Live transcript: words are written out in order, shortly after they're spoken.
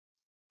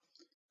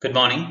Good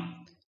morning.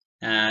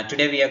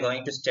 Today we are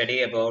going to study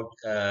about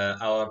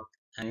our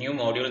new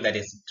module, that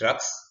is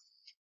drugs,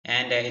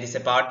 and it is a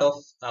part of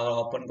our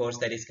open course,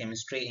 that is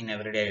chemistry in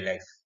everyday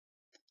life.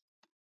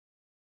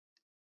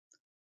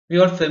 We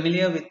are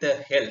familiar with the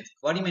health.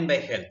 What do you mean by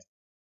health?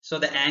 So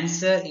the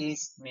answer is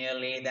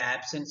merely the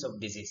absence of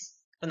disease.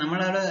 അപ്പോൾ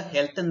നമ്മളവിടെ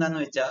health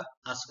എന്താന്ന് വെച്ചാൽ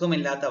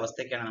അസുഖമില്ലാത്ത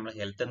അവസ്ഥയ്ക്കാണ് നമ്മൾ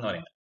health എന്ന്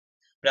പറയുന്നത്.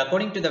 But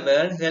according to the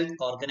World Health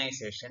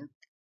Organization,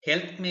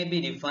 health may be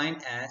defined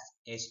as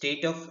a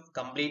state of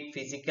complete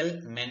physical,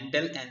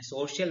 mental, and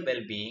social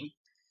well-being,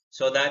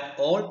 so that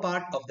all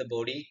parts of the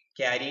body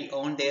carry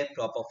on their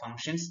proper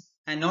functions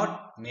and not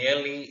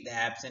merely the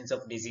absence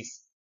of disease.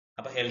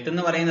 അപ്പോൾ health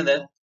എന്ന് പറയുന്നത്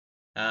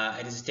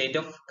it is a state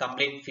of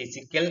complete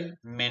physical,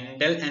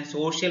 mental, and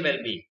social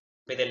well-being.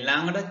 അപ്പോൾ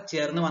ഇതെല്ലാം കൂടെ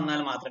ചേർന്ന്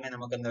വന്നാൽ മാത്രമേ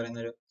നമുക്ക് എന്താ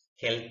പറയുന്ന ഒരു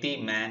healthy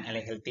man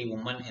അല്ലെങ്കിൽ healthy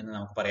woman എന്ന്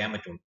നമുക്ക് പറയാൻ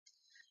പറ്റുള്ളൂ.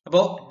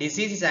 അപ്പോൾ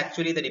disease is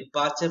actually the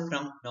departure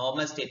from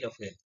normal state of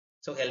health.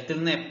 So ഹെൽത്തിൽ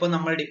നിന്ന് എപ്പോൾ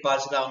നമ്മൾ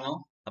ഡിപ്പാർച്ചർ ആവുന്നു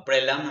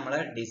അപ്പോഴെല്ലാം നമ്മൾ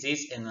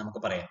ഡിസീസ് എന്ന് നമുക്ക്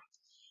പറയാം.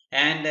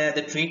 And the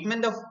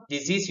treatment of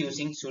disease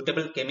using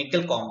suitable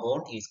chemical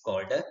compound is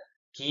called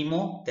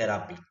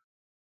chemotherapy.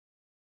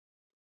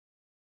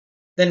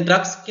 Then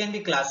drugs can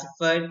be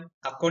classified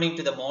according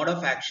to the mode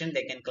of action.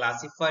 They can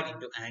classified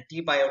into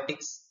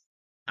antibiotics,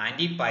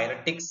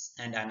 antipyretics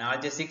and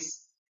analgesics,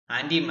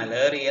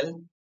 anti-malarial,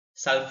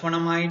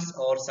 sulfonamides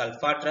or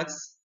sulfa drugs,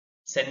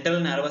 central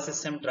nervous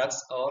system drugs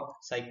or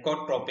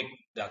psychotropic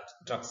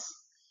drugs.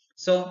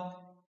 So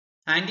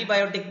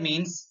antibiotic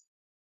means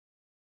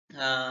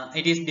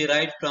it is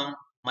derived from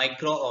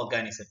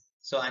microorganism.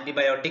 So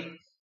antibiotic,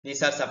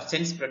 these are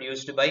substances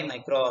produced by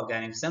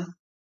microorganism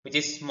which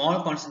is small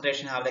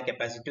concentration have the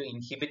capacity to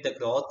inhibit the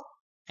growth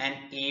and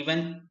even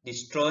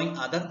destroying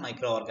other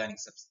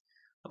microorganisms.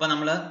 അപ്പോൾ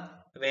നമ്മൾ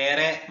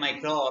വേറെ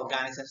micro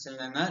ഓർഗാനിസംസിൽ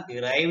നിന്ന്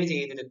derive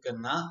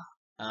ചെയ്തെടുക്കുന്ന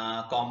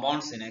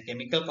കോമ്പൗണ്ട്സിന്,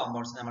 chemical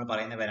കോമ്പൗണ്ട്സിന് നമ്മൾ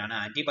പറയുന്നവരാണ്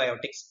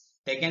antibiotics.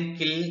 They can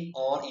kill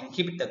or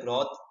inhibit the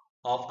growth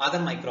of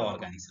other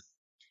microorganisms.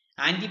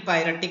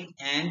 Antipyretic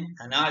and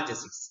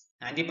analgesics.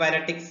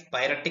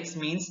 Pyretics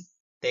means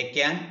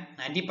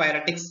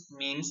antipyretics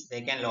means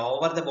they can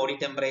lower the body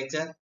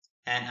temperature,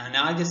 and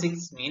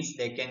analgesics means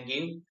they can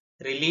give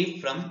relief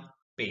from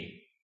pain.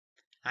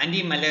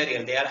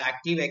 Anti-malarial, they are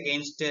active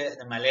against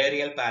the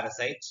malarial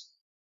parasites.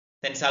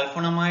 Then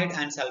sulfonamide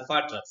and sulfa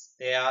drugs,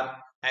 they are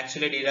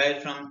actually derived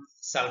from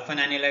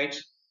sulfonanides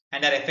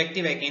and are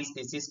effective against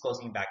disease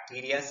causing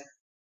bacteria.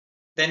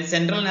 Then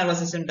central nervous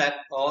system drug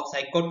or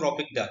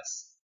psychotropic drugs,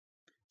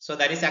 so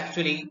that is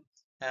actually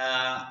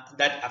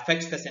that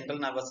affects the central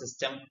nervous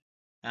system.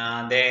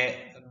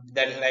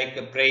 That like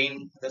the brain,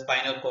 the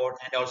spinal cord,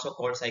 and also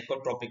called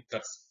psychotropic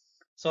drugs.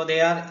 So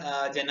they are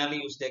generally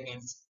used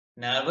against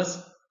nervous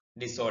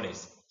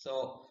disorders. So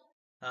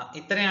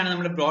ഇത്രയാണ്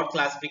നമ്മുടെ broad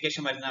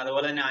classification വരുന്നത്.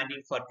 അതുപോലെ തന്നെ anti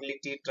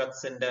fertility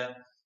drugs ഉണ്ട്.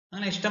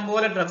 അങ്ങനെ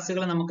ഇഷ്ടംപോലെ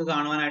ഡ്രഗ്സുകൾ നമുക്ക്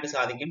കാണുവാനായിട്ട്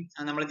സാധിക്കും.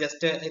 നമ്മൾ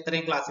ജസ്റ്റ്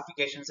ഇത്രയും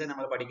ക്ലാസിഫിക്കേഷൻസ്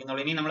നമ്മൾ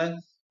പഠിക്കുന്നുള്ളൂ. ഇനി നമ്മൾ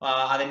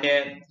അതിന്റെ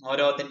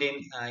ഓരോത്തിന്റെയും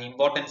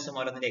ഇമ്പോർട്ടൻസും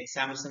ഓരോത്തിന്റെ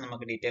എക്സാമ്പിൾസും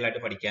നമുക്ക് ഡീറ്റെയിൽ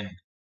ആയിട്ട്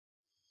പഠിക്കാനുണ്ട്.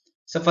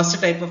 So first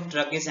type of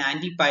drug is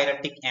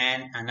antipyretic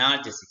and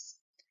analgesics.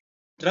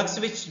 Drugs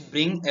which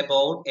bring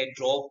about a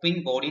drop in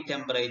body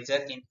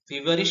temperature in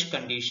feverish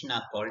condition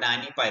are called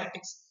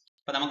antipyretics.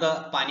 അപ്പോൾ നമുക്ക്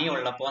പനി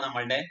ഉള്ളപ്പോൾ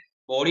നമ്മളുടെ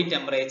ബോഡി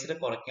ടെമ്പറേച്ചർ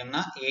കുറയ്ക്കുന്ന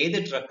ഏത്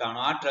ഡ്രഗ് ആണോ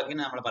ആ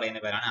ഡ്രഗിന് നമ്മൾ പറയുന്ന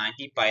പേരാണ്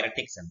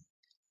ആന്റിപൈററ്റിക്സ് എന്ന്.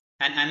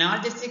 And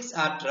analgesics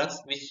are drugs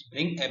which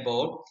bring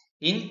about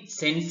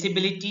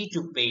insensibility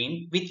to pain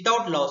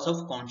without loss of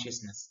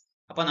consciousness.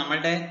 അപ്പോൾ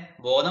നമ്മളുടെ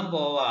ബോധം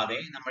പോവാതെ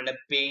നമ്മളുടെ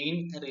പെയിൻ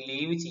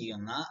റിലീവ്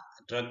ചെയ്യുന്ന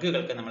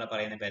ഡ്രഗുകൾക്ക് നമ്മൾ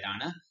പറയുന്ന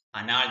പേരാണ്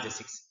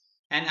analgesics.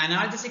 And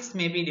analgesics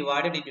may be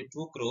divided into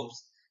two groups,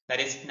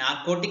 that is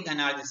narcotic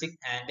analgesic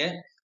and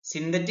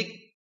synthetic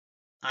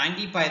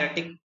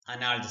antipyretic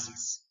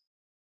analgesics.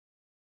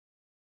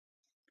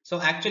 So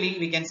actually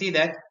we can see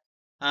that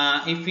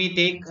if we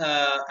take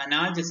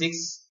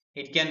analgesics,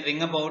 it can bring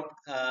about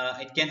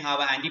it can have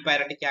an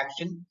antipyretic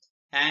action,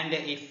 and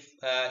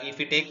if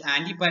we take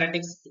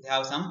antipyretics, it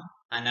have some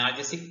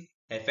analgesic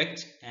effect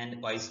and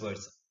vice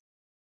versa.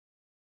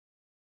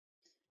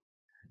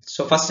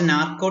 So first,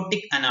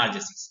 narcotic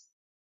analgesics.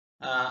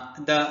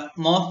 The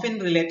morphine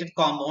related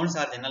compounds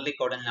are generally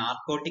called a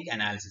narcotic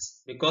analgesics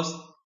because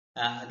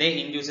they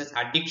induces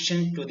addiction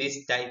to this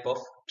type of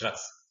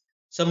drugs.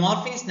 So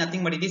morphine is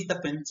nothing but it is the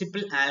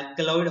principal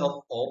alkaloid of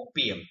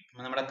opium.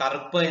 നമ്മുടെ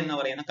കറുപ്പ് എന്ന്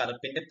പറയുന്ന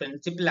കറുപ്പിന്റെ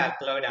principal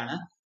alkaloid ആണ്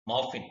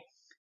morphine.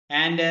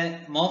 And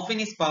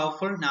morphine is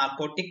powerful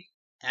narcotic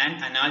and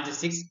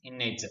analgesics in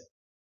nature.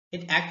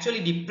 It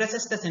actually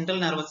depresses the central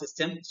nervous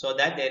system so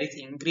that there is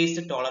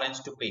increased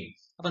tolerance to pain.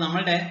 അപ്പോൾ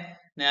നമ്മളുടെ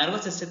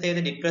nervous സിസ്റ്റത്തെ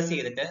ഇത് depress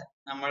ചെയ്തിട്ട്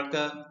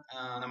നമ്മൾക്ക്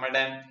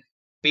നമ്മളുടെ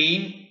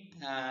പെയിൻ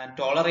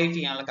ടോളറേറ്റ്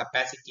ചെയ്യാനുള്ള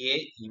കപ്പാസിറ്റിയെ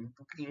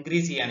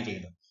increase ചെയ്യാണ്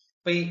ചെയ്യുന്നത്.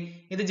 അപ്പൊ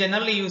ഇത്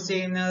ജനറലി യൂസ്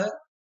ചെയ്യുന്നത്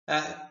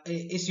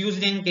is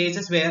used in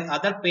cases where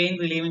other pain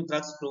relieving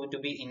drugs prove to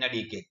be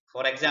inadequate.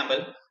 For example,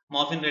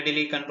 morphine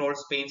readily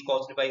controls pains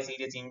caused by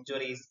serious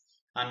injuries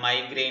and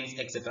migraines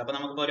etc. അപ്പൊ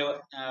നമുക്കിപ്പോ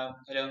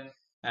ഒരു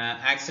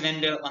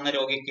accident വന്ന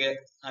രോഗിക്ക്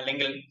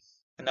അല്ലെങ്കിൽ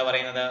എന്താ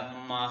പറയുന്നത്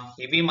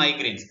ഹെവി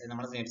മൈഗ്രെയിൻസ്,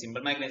 നമ്മൾ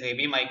സിമ്പിൾ മൈഗ്രെയിൻസ്,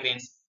 ഹെവി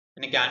മൈഗ്രെയിൻസ്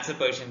പിന്നെ ക്യാൻസർ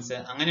പേഷ്യൻസ്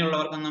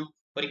അങ്ങനെയുള്ളവർക്കൊന്നും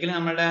ഒരിക്കലും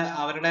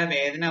അവരുടെ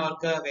വേദന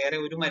അവർക്ക് വേറെ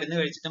ഒരു മരുന്ന്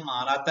കഴിച്ചിട്ട്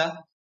മാറാത്ത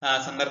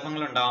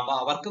സന്ദർഭങ്ങൾ ഉണ്ടാകുമ്പോൾ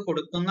അവർക്ക്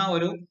കൊടുക്കുന്ന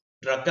ഒരു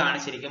ഡ്രഗ് ആണ്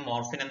ശരിക്കും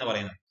മോർഫിൻ എന്ന്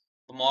പറയുന്നത്.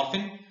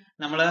 മോർഫിൻ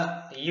നമ്മൾ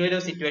ഈ ഒരു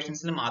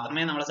സിറ്റുവേഷൻസിൽ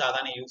മാത്രമേ നമ്മൾ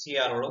സാധാരണ യൂസ്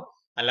ചെയ്യാറുള്ളൂ.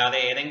 അല്ലാതെ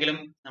ഏതെങ്കിലും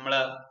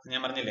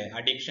ഞാൻ പറഞ്ഞില്ലേ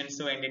അഡിക്ഷൻസ്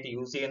വേണ്ടിയിട്ട്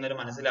യൂസ് ചെയ്യുന്നവർ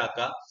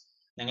മനസ്സിലാക്കുക,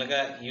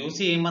 നിങ്ങൾക്ക് യൂസ്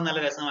ചെയ്യുമ്പോൾ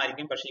നല്ല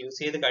രസമായിരിക്കും, പക്ഷെ യൂസ്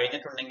ചെയ്ത്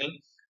കഴിഞ്ഞിട്ടുണ്ടെങ്കിൽ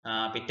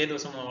പിറ്റേ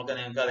ദിവസം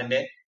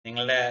നിങ്ങൾക്ക്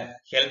നിങ്ങളുടെ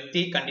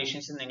ഹെൽത്തി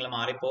കണ്ടീഷൻസ് നിങ്ങൾ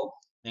മാറിപ്പോ.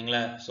 നിങ്ങൾ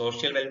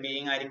സോഷ്യൽ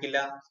വെൽബീയിങ് ആയിരിക്കില്ല,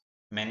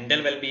 മെന്റൽ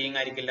വെൽബീയിങ്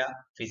ആയിരിക്കില്ല,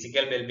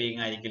 ഫിസിക്കൽ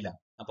വെൽബീയിങ് ആയിരിക്കില്ല.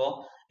 അപ്പോ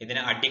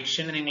ഇതിന്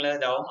അഡിക്ഷൻ നിങ്ങൾ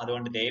ഇതാവും.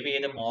 അതുകൊണ്ട് ദയവ്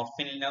ചെയ്ത്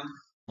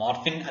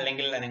മോർഫിൻ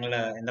അല്ലെങ്കിൽ നിങ്ങൾ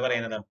എന്താ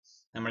പറയുന്നത്,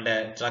 നമ്മുടെ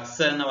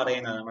ഡ്രഗ്സ് എന്ന്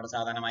പറയുന്നത് നമ്മുടെ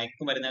സാധാരണ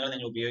മയക്കുമരുന്നുകൾ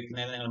നിങ്ങൾ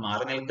ഉപയോഗിക്കുന്നതിൽ നിങ്ങൾ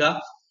മാറി നിൽക്കുക.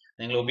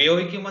 നിങ്ങൾ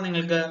ഉപയോഗിക്കുമ്പോൾ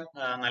നിങ്ങൾക്ക്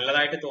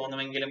നല്ലതായിട്ട്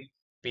തോന്നുമെങ്കിലും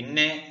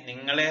പിന്നെ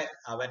നിങ്ങളെ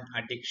അവൻ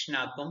അഡിക്ഷൻ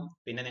ആക്കും.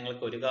 പിന്നെ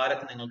നിങ്ങൾക്ക് ഒരു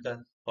കാലത്ത് നിങ്ങൾക്ക്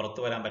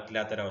പുറത്തു വരാൻ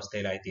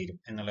പറ്റില്ലാത്തൊരവസ്ഥയിലായി തീരും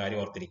എന്നുള്ള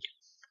കാര്യം ഓർത്തിരിക്കും.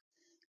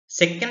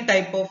 Second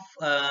type of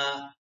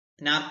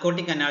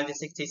narcotic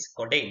analgesics is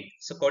codeine.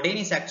 So codeine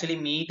is actually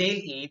methyl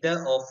ether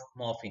of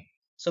morphine.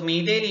 So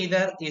methyl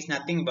ether is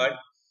nothing but,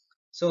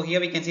 so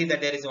here we can see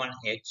that there is one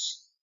H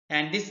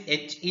and this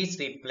H is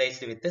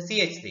replaced with the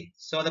CH3.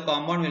 So the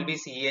compound will be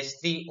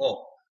CH3O.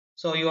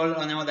 So you all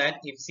know that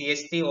if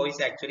CH3O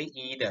is actually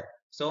ether,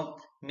 so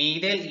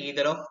methyl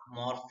ether of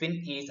morphine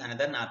is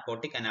another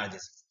narcotic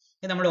analgesic.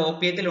 ഇത് നമ്മുടെ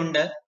ഓപ്പിയത്തിൽ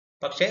ഉണ്ട്,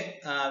 പക്ഷെ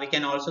we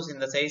can also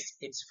synthesize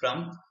it from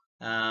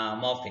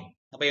morphine.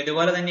 അപ്പൊ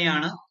ഇതുപോലെ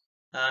തന്നെയാണ്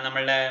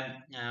നമ്മളുടെ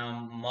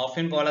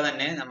morphine പോലെ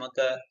തന്നെ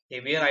നമുക്ക്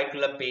ഹെവിയർ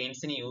ആയിട്ടുള്ള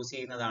പെയിൻസിന് യൂസ്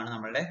ചെയ്യുന്നതാണ്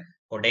നമ്മളുടെ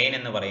കൊഡൈൻ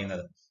എന്ന്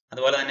പറയുന്നത്.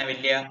 അതുപോലെ തന്നെ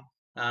വലിയ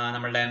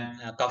നമ്മളുടെ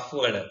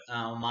കഫുകൾ,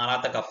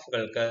 മാറാത്ത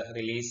കഫുകൾക്ക്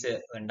റിലീഫ്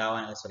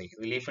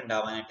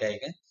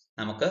ഉണ്ടാവാനായിട്ടായിരിക്കും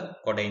നമുക്ക്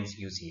കൊഡൈൻസ്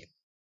യൂസ് ചെയ്യാം.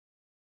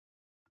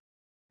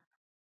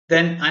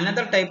 Then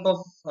another type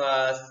of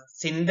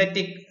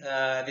synthetic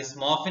this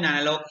morphine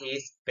analog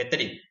is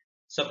pethidine.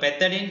 So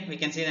pethidine, we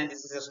can see that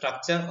this is a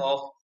structure of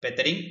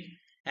pethidine,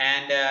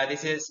 and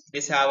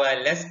this have a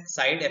less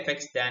side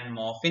effects than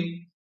morphine,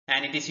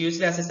 and it is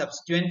used as a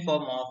substituent for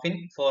morphine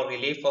for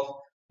relief of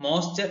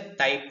most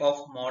type of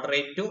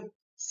moderate to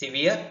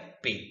severe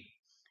pain.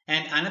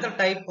 And another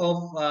type of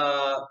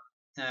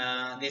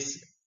this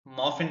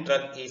morphine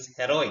drug is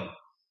heroin.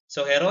 So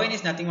heroin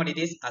is nothing but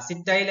it is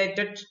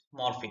acetylated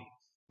morphine.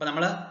 അപ്പൊ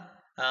നമ്മള്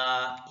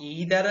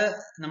ether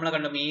നമ്മൾ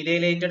കണ്ടു,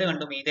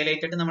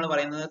 മീഥൈലേറ്റഡ് നമ്മൾ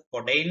പറയുന്നത്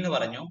കൊഡൈൻ എന്ന്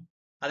പറഞ്ഞു.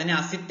 അതിനെ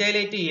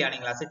അസിറ്റൈലേറ്റ്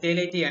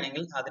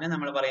ചെയ്യുകയാണെങ്കിൽ അതിനെ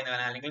നമ്മൾ പറയുന്ന,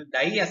 അല്ലെങ്കിൽ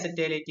ഡൈ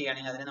അസിറ്റൈലേറ്റ്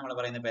ചെയ്യുകയാണെങ്കിൽ അതിനെ നമ്മൾ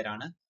പറയുന്ന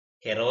പേരാണ്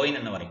ഹെറോയിൻ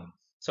എന്ന് പറയും.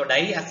 സോ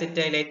ഡൈ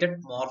അസിറ്റൈലേറ്റഡ്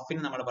മോർഫിൻ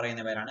നമ്മൾ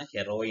പറയുന്ന പേരാണ്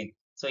ഹെറോയിൻ.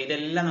 സോ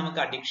ഇതെല്ലാം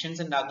നമുക്ക്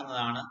അഡിക്ഷൻസ്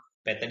ഉണ്ടാക്കുന്നതാണ്.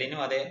 പെത്തഡിനും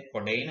അതെ,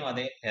 കൊഡൈനും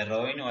അതെ,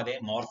 ഹെറോയിനും അതെ,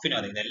 മോർഫിനും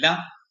അതെ, ഇതെല്ലാം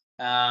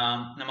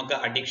നമുക്ക്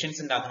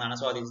അഡിക്ഷൻസ് ഉണ്ടാക്കുന്നതാണ്.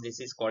 So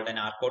this is called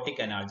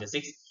narcotic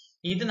analgesics.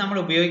 ഇത് നമ്മൾ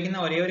ഉപയോഗിക്കുന്ന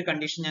ഒരേ ഒരു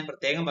കണ്ടീഷൻ ഞാൻ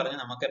പ്രത്യേകം പറഞ്ഞു,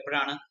 നമുക്ക്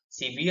എപ്പോഴാണ്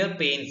സിവിയർ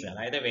പെയിൻസ്,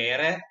 അതായത്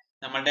വേറെ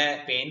നമ്മളുടെ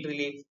പെയിൻ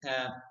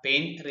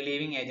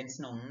റിലീവിങ്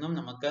ഏജൻസിനൊന്നും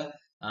നമുക്ക്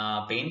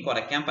പെയിൻ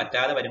കുറയ്ക്കാൻ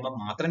പറ്റാതെ വരുമ്പോൾ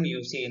മാത്രം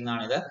യൂസ്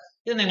ചെയ്യുന്നതാണ് ഇത്.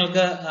 ഇത്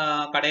നിങ്ങൾക്ക്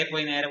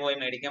കടയിൽ നേരെ പോയി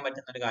മേടിക്കാൻ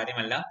പറ്റുന്ന ഒരു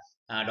കാര്യമല്ല.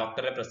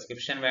 ഡോക്ടറുടെ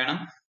പ്രിസ്ക്രിപ്ഷൻ വേണം.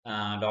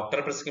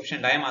 ഡോക്ടറുടെ പ്രിസ്ക്രിപ്ഷൻ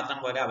ഉണ്ടായാൽ മാത്രം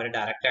പോലെ അവർ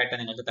ഡയറക്റ്റ് ആയിട്ട്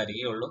നിങ്ങൾക്ക്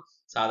തരികയുള്ളൂ.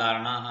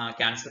 സാധാരണ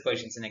ക്യാൻസർ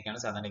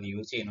പേഷ്യൻസിനൊക്കെയാണ് സാധാരണ ഇത്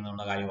യൂസ് ചെയ്യുന്നത്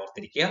എന്നുള്ള കാര്യം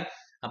ഓർത്തിരിക്കുക.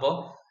 അപ്പോൾ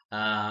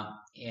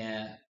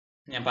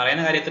ഞാൻ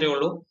പറയുന്ന കാര്യം ഇത്രയേ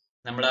ഉള്ളൂ.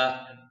 നമ്മള്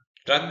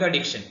drug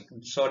addiction,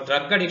 so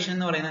drug addiction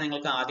എന്ന് പറയുന്നത്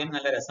നിങ്ങൾക്ക് ആദ്യം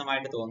നല്ല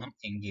രസമായിട്ട് തോന്നും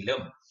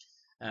എങ്കിലും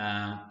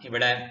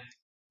ഇവിടെ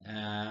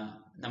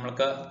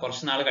നമ്മൾക്ക്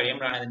കുറച്ച് നാൾ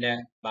കഴിയുമ്പോഴാണ് ഇതിന്റെ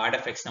ബാഡ്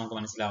എഫക്ട്സ് നമുക്ക്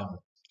മനസ്സിലാവുന്നത്.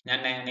 ഞാൻ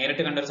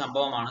നേരിട്ട് കണ്ട ഒരു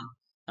സംഭവമാണ്.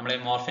 നമ്മൾ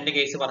മോർഫിന്റെ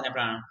കേസ്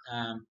പറഞ്ഞപ്പോഴാണ്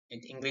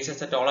increases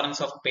the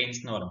tolerance of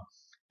pains എന്ന് പറഞ്ഞു.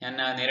 ഞാൻ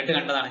നേരിട്ട്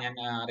കണ്ടതാണ്. ഞാൻ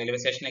റെയിൽവേ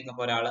സ്റ്റേഷനിലേക്ക്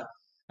പോകുമ്പോൾ ഒരാള്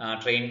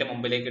ട്രെയിനിന്റെ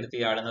മുമ്പിലേക്ക്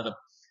എടുത്തിയാടുന്നതും,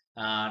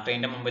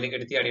 ട്രെയിനിന്റെ മുമ്പിലേക്ക്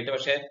എടുത്തിയാടിയിട്ട്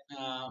പക്ഷെ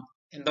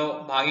എന്തോ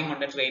ഭാഗ്യം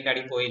കൊണ്ട് ട്രെയിനിന്റെ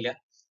അടി പോയില്ല.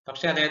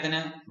 പക്ഷെ അദ്ദേഹത്തിന്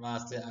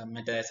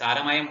മറ്റേ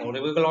സാരമായ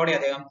മുറിവുകളോടെ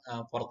അദ്ദേഹം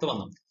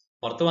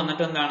പുറത്തു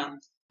വന്നിട്ട് എന്താണ്,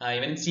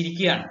 ഇവൻ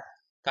ചിരിക്കുകയാണ്.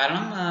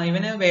 കാരണം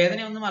ഇവന്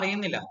വേദനയൊന്നും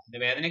അറിയുന്നില്ല.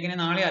 വേദനയൊക്കെ ഇനി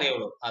നാളെ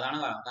അറിയുള്ളൂ. അതാണ്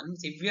കാരണം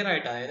സിവിയർ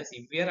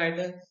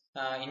ആയിട്ട്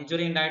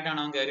ഇഞ്ചുറി ഉണ്ടായിട്ടാണ്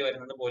അവൻ കയറി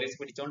വരുന്നത്. പോലീസ്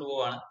പിടിച്ചോണ്ട്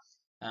പോവാണ്.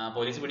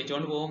 പോലീസ്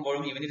പിടിച്ചോണ്ട്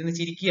പോകുമ്പോഴും ഇവനിരുന്ന്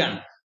ചിരിക്കുകയാണ്.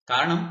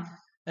 കാരണം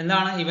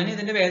എന്താണ്, ഇവന്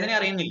ഇതിന്റെ വേദന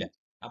അറിയുന്നില്ല.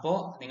 അപ്പോ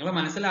നിങ്ങൾ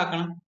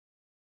മനസ്സിലാക്കണം,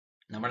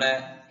 നമ്മുടെ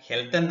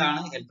ഹെൽത്ത്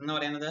എന്താണ്. ഹെൽത്ത് എന്ന്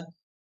പറയുന്നത്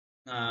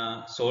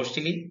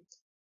socially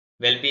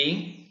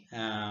wellbeing,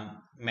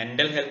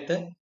 mental health,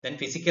 then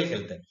physical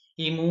health,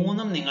 ഈ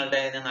മൂന്നും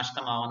നിങ്ങളുടെ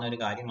നഷ്ടമാവുന്ന ഒരു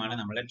കാര്യമാണ്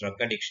നമ്മുടെ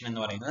ഡ്രഗ് അഡിക്ഷൻ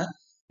എന്ന് പറയുന്നത്.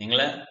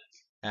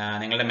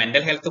 നിങ്ങളുടെ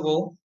മെന്റൽ ഹെൽത്ത്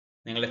പോവും,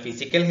 നിങ്ങളുടെ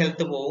ഫിസിക്കൽ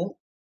ഹെൽത്ത് പോവും,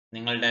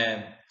 നിങ്ങളുടെ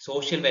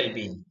സോഷ്യൽ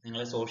വെൽബീയിങ്,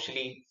 നിങ്ങൾ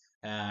സോഷ്യലി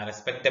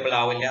റെസ്പെക്റ്റബിൾ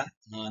ആവില്ല.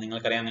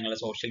 നിങ്ങൾക്കറിയാം, നിങ്ങളുടെ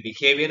സോഷ്യൽ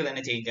ബിഹേവിയർ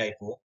തന്നെ ചേഞ്ച് ആയി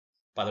പോകും.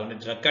 അപ്പൊ അതുകൊണ്ട്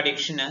ഡ്രഗ്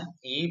അഡിക്ഷന്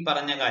ഈ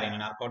പറഞ്ഞ കാര്യങ്ങൾ,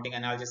 നാർക്കോട്ടിക്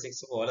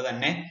അനാൽജസിക്സ് പോലെ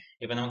തന്നെ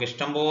ഇപ്പൊ നമുക്ക്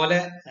ഇഷ്ടം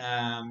പോലെ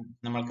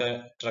നമ്മൾക്ക്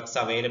ഡ്രഗ്സ്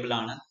അവൈലബിൾ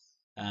ആണ്.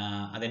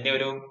 അതിന്റെ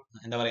ഒരു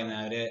എന്താ പറയുന്ന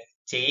ഒരു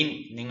ചെയിൻ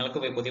നിങ്ങൾക്ക്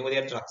പുതിയ പുതിയ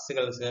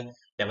ഡ്രഗ്സുകൾക്ക്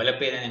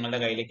ഡെവലപ്പ് ചെയ്ത് നിങ്ങളുടെ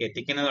കയ്യിലേക്ക്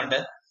എത്തിക്കുന്നതുണ്ട്.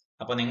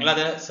 അപ്പൊ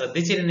നിങ്ങളത്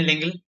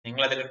ശ്രദ്ധിച്ചിരുന്നില്ലെങ്കിൽ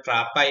നിങ്ങൾ അതിൽ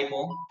ട്രാപ്പായി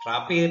പോകും.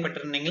 ട്രാപ്പ്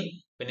ചെയ്യപ്പെട്ടിട്ടുണ്ടെങ്കിൽ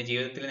പിന്നെ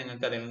ജീവിതത്തിൽ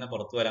നിങ്ങൾക്ക് അതിൽ നിന്ന്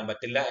പുറത്തു വരാൻ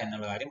പറ്റില്ല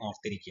എന്നുള്ള കാര്യം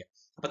ഓർത്തിരിക്കുക.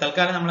 അപ്പൊ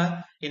തൽക്കാലം നമ്മൾ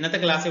ഇന്നത്തെ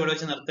ക്ലാസ് ഇവിടെ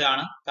വെച്ച്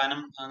നിർത്തുകയാണ്.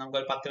 കാരണം നമുക്ക്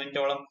ഒരു 10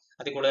 മിനിറ്റോളം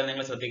അതിൽ കൂടുതൽ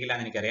നിങ്ങൾ ശ്രദ്ധിക്കില്ല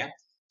എന്ന് എനിക്കറിയാം.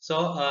 So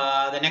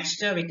the next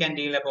we can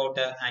deal about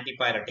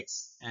antipyretics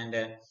and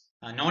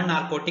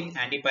non-narcotic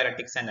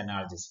antipyretics and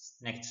analgesics.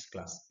 Next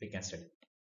class we can study.